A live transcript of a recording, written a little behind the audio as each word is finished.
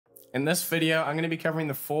In this video, I'm going to be covering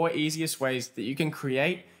the 4 easiest ways that you can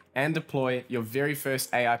create and deploy your very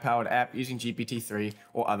first AI-powered app using GPT-3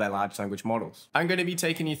 or other large language models. I'm going to be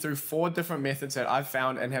taking you through 4 different methods that I've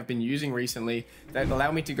found and have been using recently that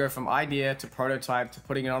allow me to go from idea to prototype to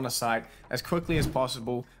putting it on a site as quickly as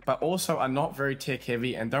possible, but also are not very tech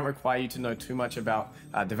heavy and don't require you to know too much about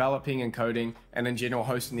developing and coding and in general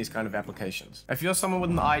hosting these kind of applications. If you're someone with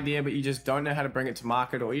an idea but you just don't know how to bring it to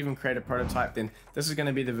market or even create a prototype, then this is going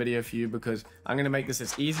to be the video for you, because I'm going to make this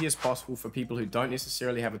as easy as possible for people who don't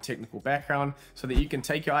necessarily have a technical background, so that you can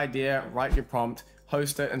take your idea, write your prompt,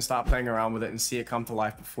 host it, and start playing around with it and see it come to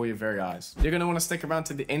life before your very eyes. You're going to want to stick around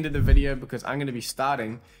to the end of the video, because I'm going to be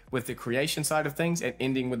starting with the creation side of things and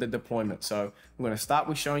ending with the deployment. So I'm going to start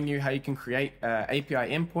with showing you how you can create an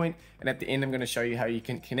API endpoint, and at the end I'm going to show you how you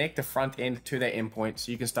can connect the front end to that endpoint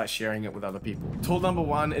so you can start sharing it with other people. Tool number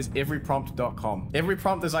 1 is EveryPrompt.com.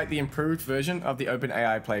 EveryPrompt is like the improved version of the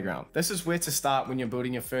OpenAI playground. This is where to start when you're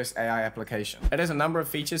building your first AI application. It has a number of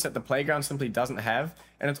features that the playground simply doesn't have,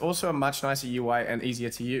 and it's also a much nicer UI and easier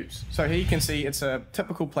to use. So here you can see it's a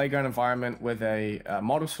typical playground environment with a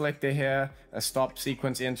model selector here, a stop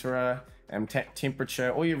sequence enterer,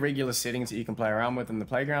 temperature, all your regular settings that you can play around with in the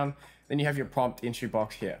playground. Then you have your prompt entry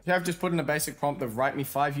box here. Here I've just put in a basic prompt of write me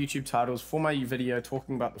 5 YouTube titles for my video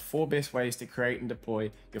talking about the 4 best ways to create and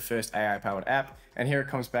deploy your first AI powered app. And here it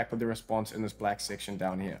comes back with the response in this black section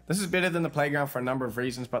down here. This is better than the playground for a number of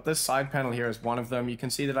reasons, but this side panel here is one of them. You can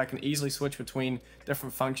see that I can easily switch between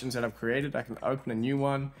different functions that I've created. I can open a new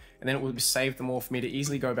one, and then it will save them all for me to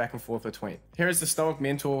easily go back and forth between. Here is the Stoic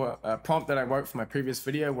Mentor prompt that I wrote for my previous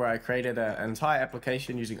video, where I created an entire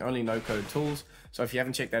application using only no-code tools. So if you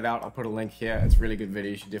haven't checked that out, I'll put a link here. It's a really good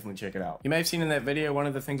video. You should definitely check it out. You may have seen in that video, one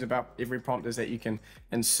of the things about EveryPrompt is that you can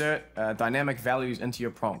insert dynamic values into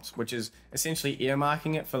your prompts, which is essentially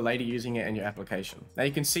earmarking it for later using it in your application. Now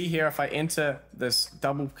you can see here, if I enter this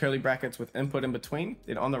double curly brackets with input in between,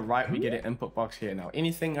 then on the right we get an input box here. Now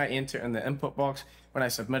anything I enter in the input box, when I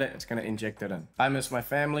submit it, it's going to inject it in. I miss my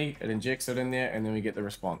family, it injects it in there, and then we get the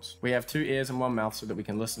response. We have 2 ears and 1 mouth so that we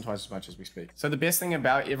can listen twice as much as we speak. So the best thing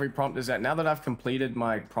about EveryPrompt is that now that I've completed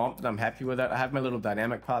my prompt and I'm happy with it, I have my little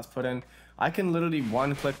dynamic parts put in, I can literally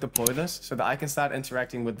one-click deploy this so that I can start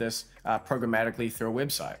interacting with this programmatically through a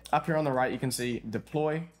website. Up here on the right, you can see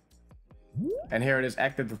deploy. And here it is,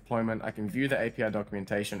 active deployment. I can view the API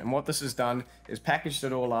documentation, and what this has done is packaged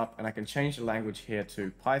it all up, and I can change the language here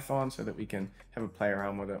to Python so that we can have a play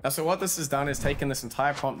around with it. Now, so what this has done is taken this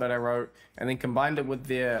entire prompt that I wrote and then combined it with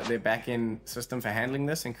their backend system for handling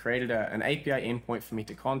this, and created an API endpoint for me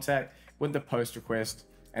to contact with the post request.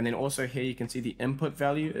 And then also here you can see the input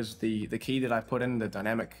value is the key that I put in the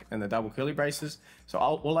dynamic and the double curly braces. So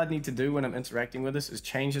all I need to do when I'm interacting with this is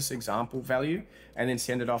change this example value and then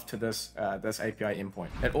send it off to this API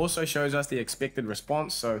endpoint. It also shows us the expected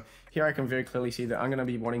response. So here I can very clearly see that I'm going to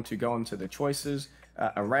be wanting to go into the choices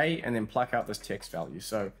array and then pluck out this text value.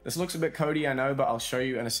 So this looks a bit codey, I know, but I'll show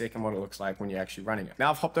you in a second what it looks like when you're actually running it. Now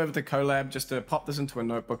I've hopped over to Colab just to pop this into a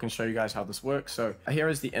notebook and show you guys how this works. So here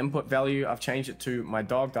is the input value. I've changed it to my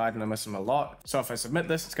dog died and I miss him a lot. So if I submit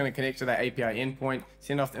this, it's going to connect to that API endpoint,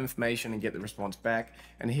 send off the information and get the response back.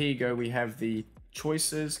 And here you go, we have the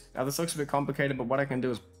choices. Now this looks a bit complicated, but what I can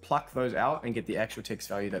do is pluck those out and get the actual text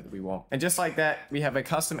value that we want. And just like that, we have a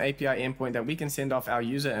custom API endpoint that we can send off our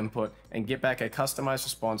user input and get back a customized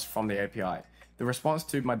response from the API. The response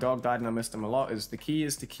to my dog died and I missed him a lot is the key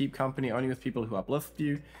is to keep company only with people who uplift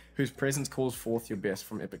you, whose presence calls forth your best,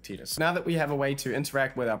 from Epictetus. Now that we have a way to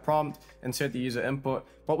interact with our prompt, insert the user input,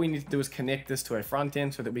 what we need to do is connect this to a front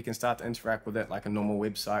end so that we can start to interact with it like a normal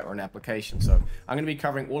website or an application. So I'm going to be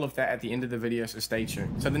covering all of that at the end of the video, so stay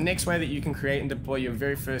tuned. So the next way that you can create and deploy your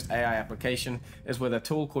very first AI application is with a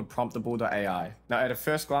tool called Promptable.ai. Now at a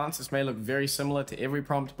first glance, this may look very similar to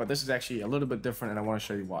EveryPrompt, but this is actually a little bit different, and I want to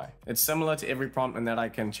show you why. It's similar to EveryPrompt in that I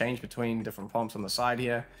can change between different prompts on the side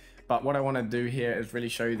here. But what I want to do here is really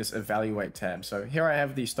show you this evaluate tab. So here I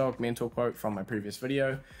have the Stoic Mentor quote from my previous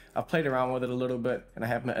video. I've played around with it a little bit and I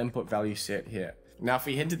have my input value set here. Now, if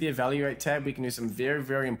we head to the evaluate tab, we can do some very,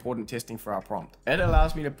 very important testing for our prompt. It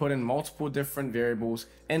allows me to put in multiple different variables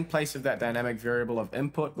in place of that dynamic variable of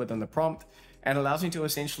input within the prompt, and allows me to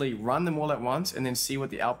essentially run them all at once and then see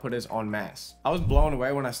what the output is en masse. I was blown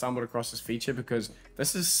away when I stumbled across this feature, because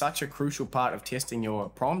this is such a crucial part of testing your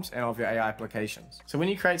prompts and of your AI applications. So when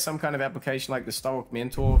you create some kind of application like the Stoic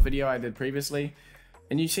Mentor video I did previously,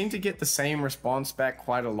 and you seem to get the same response back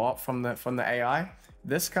quite a lot from the AI,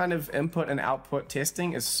 this kind of input and output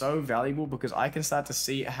testing is so valuable because I can start to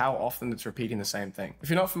see how often it's repeating the same thing. If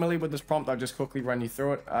you're not familiar with this prompt, I'll just quickly run you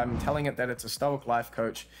through it. I'm telling it that it's a Stoic life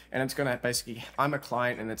coach, and it's going to basically, I'm a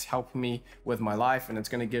client and it's helping me with my life, and it's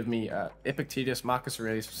going to give me Epictetus, Marcus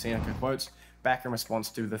Aurelius, Seneca quotes back in response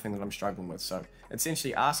to the thing that I'm struggling with. So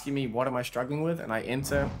essentially asking me, what am I struggling with? And I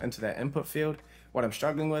enter into that input field what I'm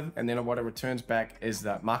struggling with, and then what it returns back is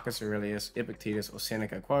that Marcus Aurelius, Epictetus, or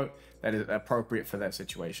Seneca quote that is appropriate for that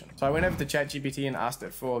situation. So I went over to ChatGPT and asked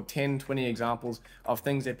it for 10, 20 examples of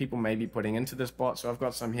things that people may be putting into this bot. So I've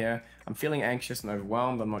got some here. I'm feeling anxious and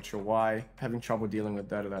overwhelmed. I'm not sure why. Having trouble dealing with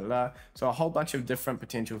da da da da. So a whole bunch of different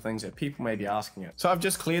potential things that people may be asking it. So I've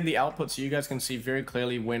just cleared the output so you guys can see very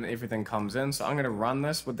clearly when everything comes in. So I'm going to run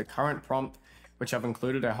this with the current prompt, which I've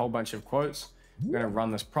included a whole bunch of quotes. I'm going to run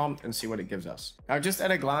this prompt and see what it gives us. Now, just at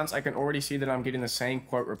a glance, I can already see that I'm getting the same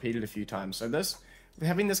quote repeated a few times. So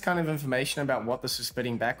having this kind of information about what this is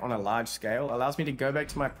spitting back on a large scale allows me to go back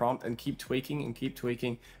to my prompt and keep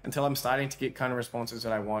tweaking until I'm starting to get kind of responses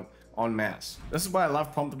that I want en masse. This is why I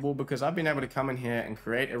love Promptable, because I've been able to come in here and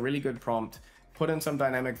create a really good prompt, put in some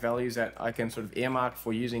dynamic values that I can sort of earmark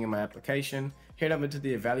for using in my application, head over to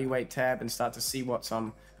the evaluate tab and start to see what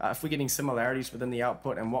some, if we're getting similarities within the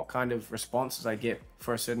output and what kind of responses I get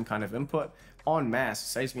for a certain kind of input. En masse,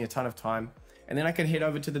 saves me a ton of time. And then I can head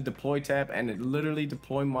over to the deploy tab and it literally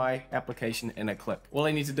deploy my application in a click. All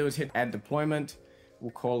I need to do is hit add deployment. We'll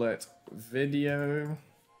call it video.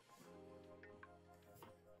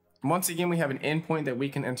 Once again, we have an endpoint that we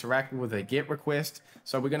can interact with a GET request.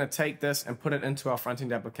 So we're going to take this and put it into our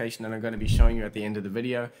front-end application, and I'm going to be showing you at the end of the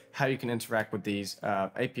video how you can interact with these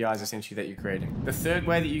APIs essentially that you're creating. The third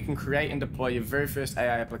way that you can create and deploy your very first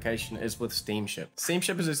AI application is with Steamship.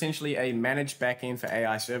 Steamship is essentially a managed backend for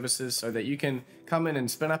AI services so that you can come in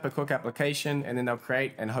and spin up a quick application, and then they'll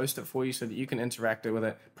create and host it for you so that you can interact with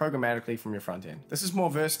it programmatically from your front end. This is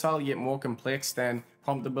more versatile yet more complex than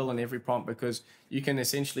Promptable and EveryPrompt, because you can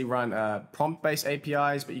essentially run prompt-based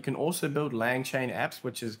APIs, but you can also build LangChain apps,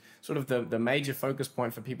 which is sort of the major focus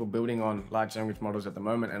point for people building on large language models at the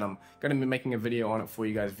moment, and I'm going to be making a video on it for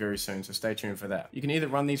you guys very soon, so stay tuned for that. You can either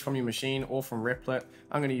run these from your machine or from Replit.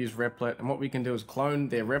 I'm going to use Replit, and what we can do is clone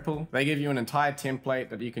their REPL. They give you an entire template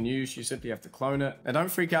that you can use. You simply have to clone it. Now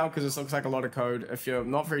don't freak out because this looks like a lot of code. If you're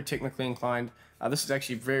not very technically inclined, this is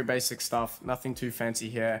actually very basic stuff, nothing too fancy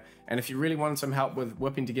here. And if you really want some help with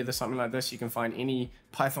whipping together something like this, you can find any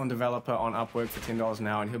Python developer on Upwork for $10 an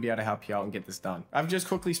hour, and he'll be able to help you out and get this done. I've just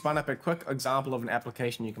quickly spun up a quick example of an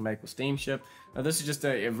application you can make with Steamship. Now this is just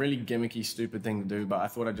a really gimmicky, stupid thing to do, but I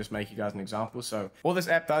thought I'd just make you guys an example. So all this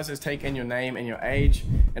app does is take in your name and your age,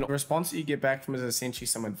 and the response that you get back from it is essentially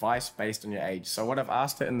some advice based on your age. So what I've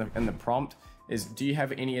asked it in the prompt is, do you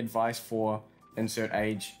have any advice for insert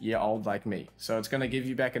age, year old like me? So it's going to give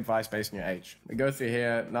you back advice based on your age. We go through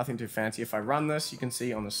here, nothing too fancy. If I run this, you can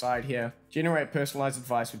see on the side here, generate personalized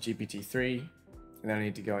advice with GPT-3. And then I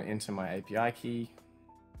need to go and enter my API key.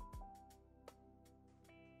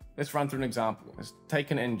 Let's run through an example. It's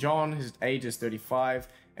taken in John, his age is 35,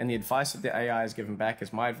 and the advice that the AI is given back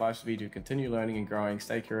is, my advice would be to continue learning and growing,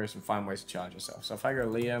 stay curious, and find ways to challenge yourself. So if I go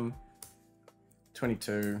Liam,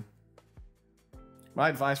 22, my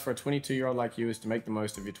advice for a 22-year-old like you is to make the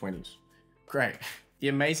most of your 20s. Great. The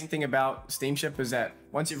amazing thing about Steamship is that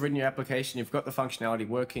once you've written your application, you've got the functionality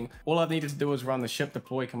working. All I've needed to do is run the ship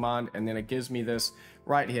deploy command, and then it gives me this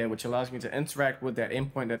right here, which allows me to interact with that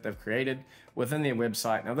endpoint that they've created within their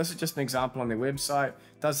website. Now, this is just an example on their website.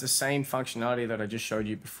 It does the same functionality that I just showed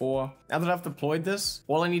you before. Now that I've deployed this,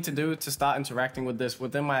 all I need to do to start interacting with this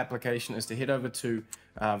within my application is to head over to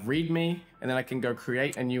README, and then I can go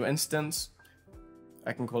create a new instance.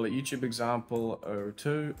 I can call it YouTube example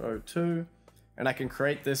 0202, and I can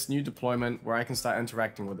create this new deployment where I can start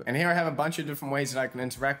interacting with it. And here I have a bunch of different ways that I can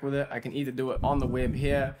interact with it. I can either do it on the web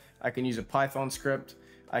here, I can use a Python script,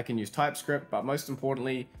 I can use TypeScript, but most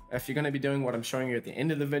importantly, if you're going to be doing what I'm showing you at the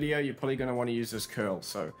end of the video, you're probably going to want to use this curl.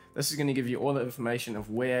 So this is going to give you all the information of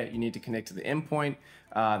where you need to connect to the endpoint,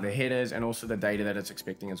 the headers, and also the data that it's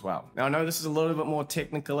expecting as well. Now I know this is a little bit more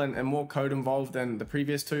technical and more code involved than the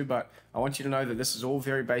previous two, but I want you to know that this is all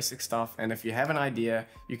very basic stuff. And if you have an idea,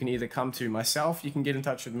 you can either come to myself, you can get in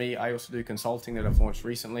touch with me. I also do consulting that I've launched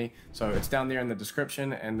recently. So it's down there in the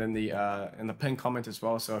description and then in the pinned comment as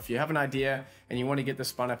well. So if you have an idea and you want to get this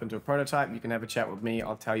spun up into a prototype, you can have a chat with me.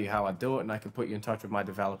 I'll tell you you how I do it, and I can put you in touch with my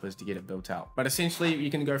developers to get it built out. But essentially,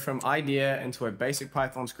 you can go from idea into a basic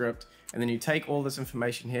Python script, and then you take all this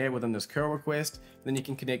information here within this curl request, then you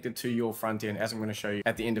can connect it to your front end, as I'm going to show you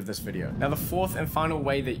at the end of this video. Now, the fourth and final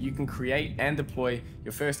way that you can create and deploy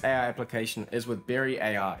your first AI application is with Berri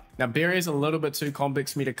AI. Now, Berri is a little bit too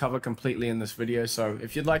complex for me to cover completely in this video, so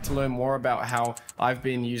if you'd like to learn more about how I've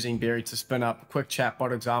been using Berri to spin up quick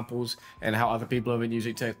chatbot examples and how other people have been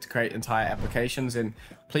using it to create entire applications, then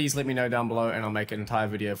please let me know down below and I'll make an entire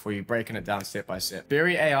video for you breaking it down step by step.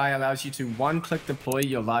 Berri AI allows you to one-click deploy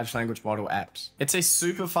your large language model apps. It's a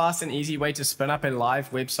super fast and easy way to spin up a live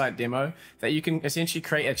website demo that you can essentially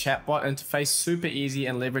create a chatbot interface super easy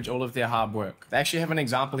and leverage all of their hard work. They actually have an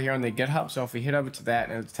example here on their GitHub, so if we head over to that,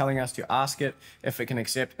 and it's telling us to ask it if it can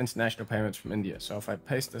accept international payments from India. So if I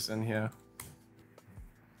paste this in here,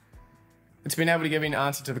 it's been able to give me an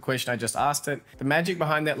answer to the question I just asked it. The magic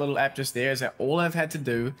behind that little app just there is that all I've had to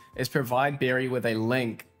do is provide Berri with a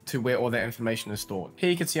link to where all that information is stored. Here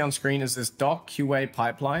you can see on screen is this doc QA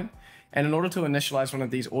pipeline. And in order to initialize one of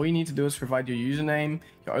these, all you need to do is provide your username,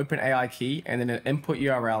 your OpenAI key, and then an input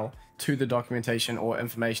URL to the documentation or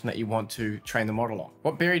information that you want to train the model on.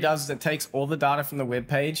 What Berri does is it takes all the data from the web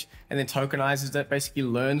page and then tokenizes it, basically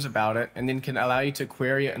learns about it, and then can allow you to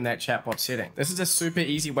query it in that chatbot setting. This is a super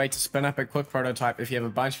easy way to spin up a quick prototype if you have a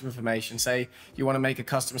bunch of information. Say you want to make a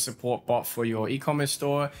customer support bot for your e-commerce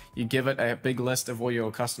store, you give it a big list of all your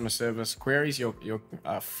customer service queries, your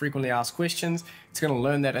frequently asked questions. It's going to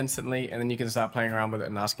learn that instantly, and then you can start playing around with it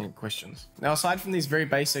and asking it questions. Now, aside from these very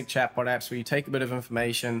basic chatbot apps where you take a bit of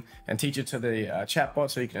information and teach it to the chatbot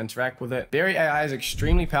so you can interact with it, Berri AI is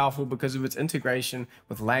extremely powerful because of its integration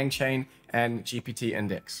with LangChain and GPT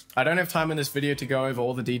Index. I don't have time in this video to go over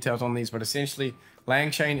all the details on these, but essentially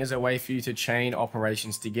LangChain is a way for you to chain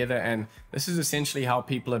operations together, and this is essentially how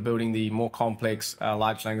people are building the more complex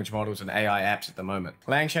large language models and AI apps at the moment.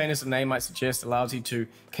 LangChain, as the name might suggest, allows you to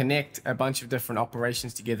connect a bunch of different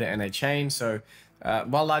operations together in a chain. So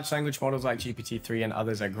while large language models like GPT-3 and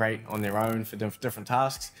others are great on their own for different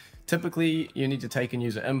tasks, typically you need to take and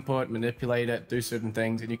use an input, manipulate it, do certain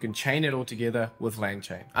things, and you can chain it all together with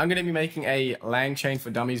LangChain. I'm going to be making a LangChain for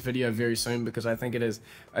Dummies video very soon because I think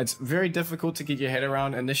it's very difficult to get your head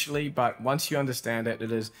around initially, but once you understand it,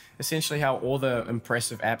 it is essentially how all the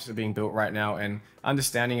impressive apps are being built right now, and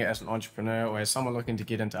understanding it as an entrepreneur or as someone looking to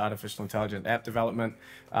get into artificial intelligence app development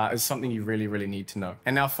is something you really, really need to know.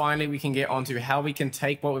 And now finally, we can get onto how we can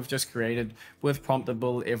take what we've just created with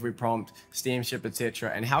Promptable, EveryPrompt, Steamship,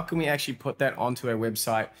 etc., and how can we actually put that onto a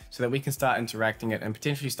website so that we can start interacting it and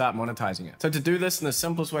potentially start monetizing it. So to do this in the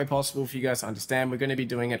simplest way possible for you guys to understand, we're going to be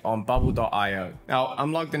doing it on bubble.io. Now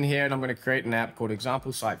I'm logged in here and I'm going to create an app called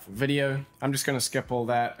example site for video. I'm just going to skip all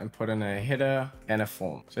that and put in a header and a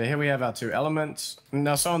form. So here we have our two elements.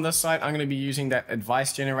 Now, so on this site, I'm going to be using that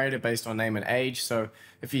advice generator based on name and age. So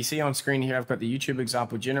if you see on screen here, I've got the YouTube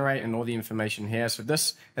example generate and all the information here. So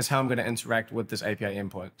this is how I'm going to interact with this API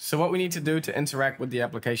input. So what we need to do to interact with the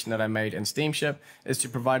application that I made in Steamship is to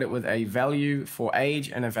provide it with a value for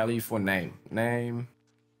age and a value for name. Name,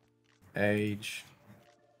 age,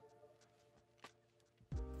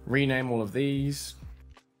 rename all of these,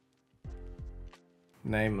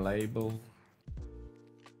 name label.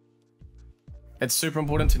 It's super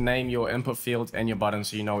important to name your input fields and your buttons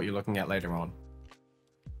so you know what you're looking at later on.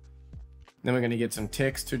 Then we're going to get some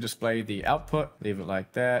text to display the output. Leave it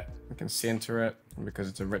like that. We can center it. And because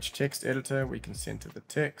it's a rich text editor, we can center the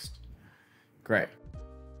text. Great.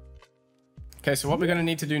 Okay, so what we're going to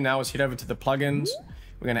need to do now is head over to the plugins.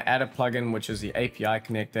 We're going to add a plugin, which is the API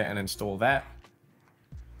connector, and install that.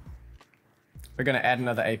 We're going to add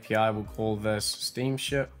another API. We'll call this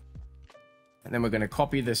Steamship. And then we're going to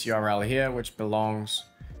copy this URL here, which belongs,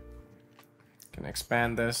 can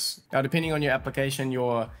expand this. Now, depending on your application,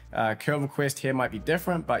 your curl request here might be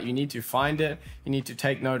different, but you need to find it. You need to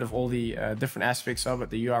take note of all the different aspects of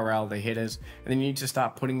it, the URL, the headers, and then you need to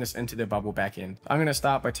start putting this into the Bubble backend. I'm going to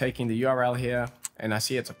start by taking the URL here, and I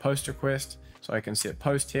see it's a post request. So I can set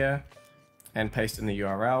post here and paste in the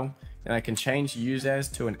URL. And I can change use as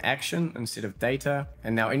to an action instead of data.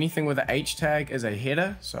 And now anything with a H tag is a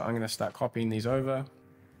header. So I'm going to start copying these over,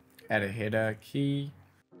 add a header key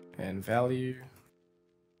and value.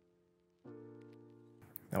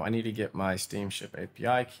 Now I need to get my Steamship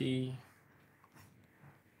API key.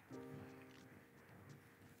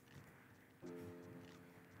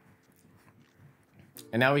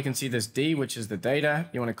 And now we can see this D, which is the data.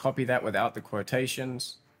 You want to copy that without the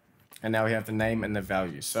quotations. And now we have the name and the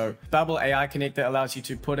value. So Bubble AI connector allows you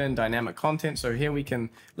to put in dynamic content. So here we can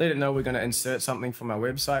let it know we're going to insert something from our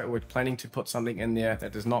website, or we're planning to put something in there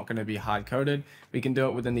that is not going to be hard coded. We can do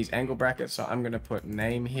it within these angle brackets. So I'm going to put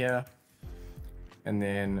name here and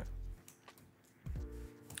then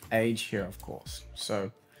age here, of course.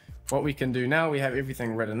 So what we can do now, we have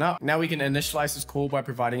everything written up. Now we can initialize this call by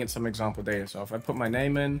providing it some example data. So if I put my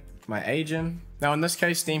name in, my age in. Now in this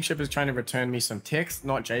case, Steamship is trying to return me some text,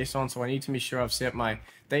 not JSON. So I need to be sure I've set my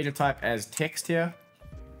data type as text here.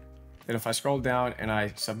 Then if I scroll down and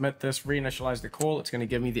I submit this, reinitialize the call, it's going to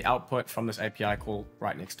give me the output from this API call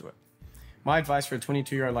right next to it. My advice for a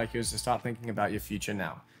 22-year-old like you is to start thinking about your future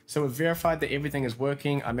now. So we've verified that everything is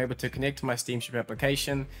working. I'm able to connect to my Steamship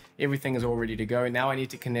application. Everything is all ready to go. Now I need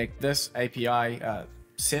to connect this API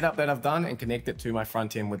setup that I've done and connect it to my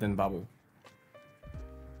front end within Bubble.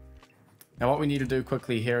 Now what we need to do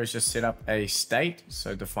quickly here is just set up a state.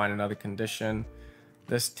 So define another condition.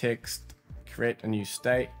 This text, create a new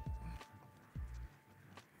state.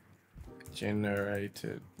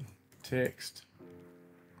 Generated text.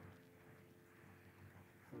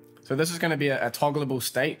 So this is going to be a toggleable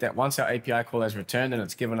state that once our API call has returned and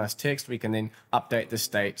it's given us text, we can then update the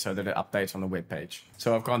state so that it updates on the web page.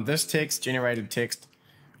 So I've gone this text, generated text.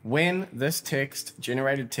 When this text,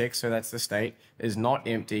 generated text, so that's the state, is not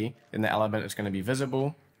empty, then the element is going to be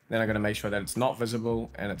visible. Then I'm going to make sure that it's not visible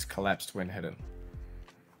and it's collapsed when hidden.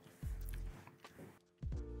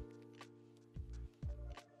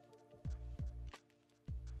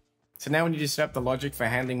 So now we need to set up the logic for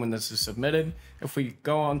handling when this is submitted. If we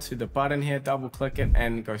go onto the button here, double click it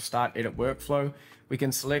and go start edit workflow, we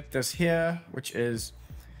can select this here, which is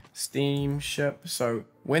Steamship. So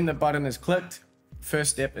when the button is clicked, first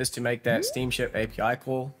step is to make that Steamship API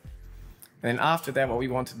call. And then after that, what we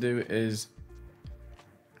want to do is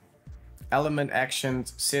element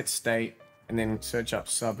actions, set state, and then search up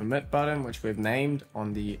submit button, which we've named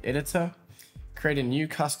on the editor. Create a new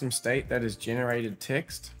custom state that is generated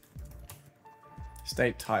text.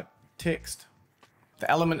 State type text. The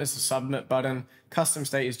element is the submit button. Custom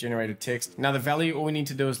state is generated text. Now the value, all we need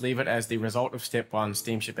to do is leave it as the result of step 1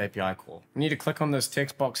 Steamship API call. We need to click on this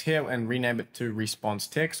text box here and rename it to response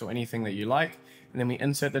text or anything that you like. And then we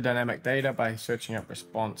insert the dynamic data by searching up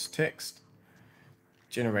response text,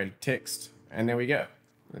 generated text, and there we go.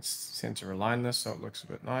 Let's center align this so it looks a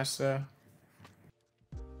bit nicer.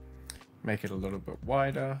 Make it a little bit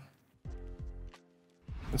wider.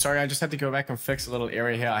 I'm sorry, I just had to go back and fix a little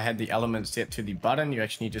area here. I had the element set to the button. You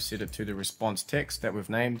actually need to set it to the response text that we've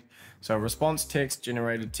named. So response text,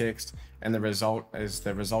 generated text, and the result is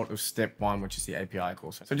the result of step 1, which is the API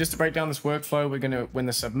call. So just to break down this workflow, we're going to, when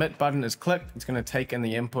the submit button is clicked, it's going to take in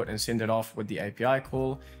the input and send it off with the API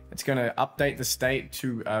call. It's going to update the state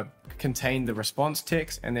to contain the response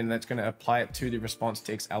text, and then that's going to apply it to the response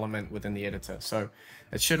text element within the editor. So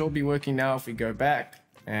it should all be working now. If we go back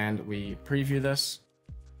and we preview this,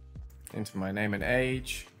 into my name and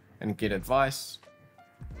age and get advice.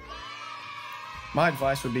 My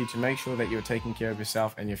advice would be to make sure that you're taking care of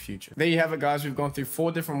yourself and your future. There you have it, guys. We've gone through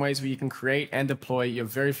 4 different ways where you can create and deploy your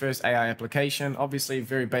very first AI application. Obviously, a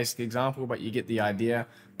very basic example, but you get the idea.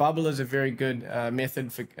 Bubble is a very good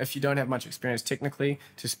method for if you don't have much experience technically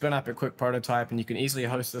to spin up a quick prototype, and you can easily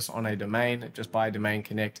host this on a domain. Just buy a domain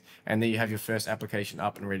connect, and there you have your first application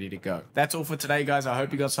up and ready to go. That's all for today, guys. I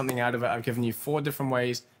hope you got something out of it. I've given you 4 different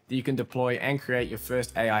ways that you can deploy and create your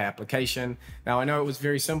first AI application. Now, I know it was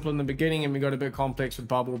very simple in the beginning and we got a bit complex with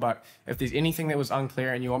Bubble, but if there's anything that was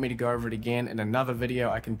unclear and you want me to go over it again in another video,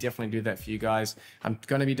 I can definitely do that for you guys. I'm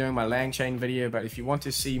going to be doing my LangChain video, but if you want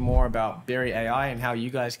to see more about Berri AI and how you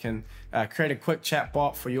guys can create a quick chat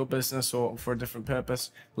bot for your business or for a different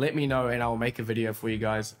purpose, let me know and I'll make a video for you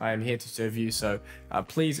guys. I am here to serve you. So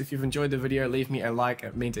please, if you've enjoyed the video, leave me a like.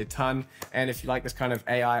 It means a ton. And if you like this kind of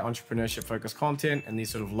AI entrepreneurship focused content and these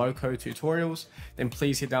sort of low-code tutorials, then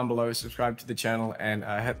please hit down below, subscribe to the channel, and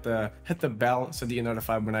hit the bell so that you're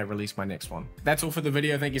notified when I release my next one. That's all for the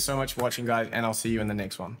video. Thank you so much for watching, guys, and I'll see you in the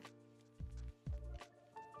next one.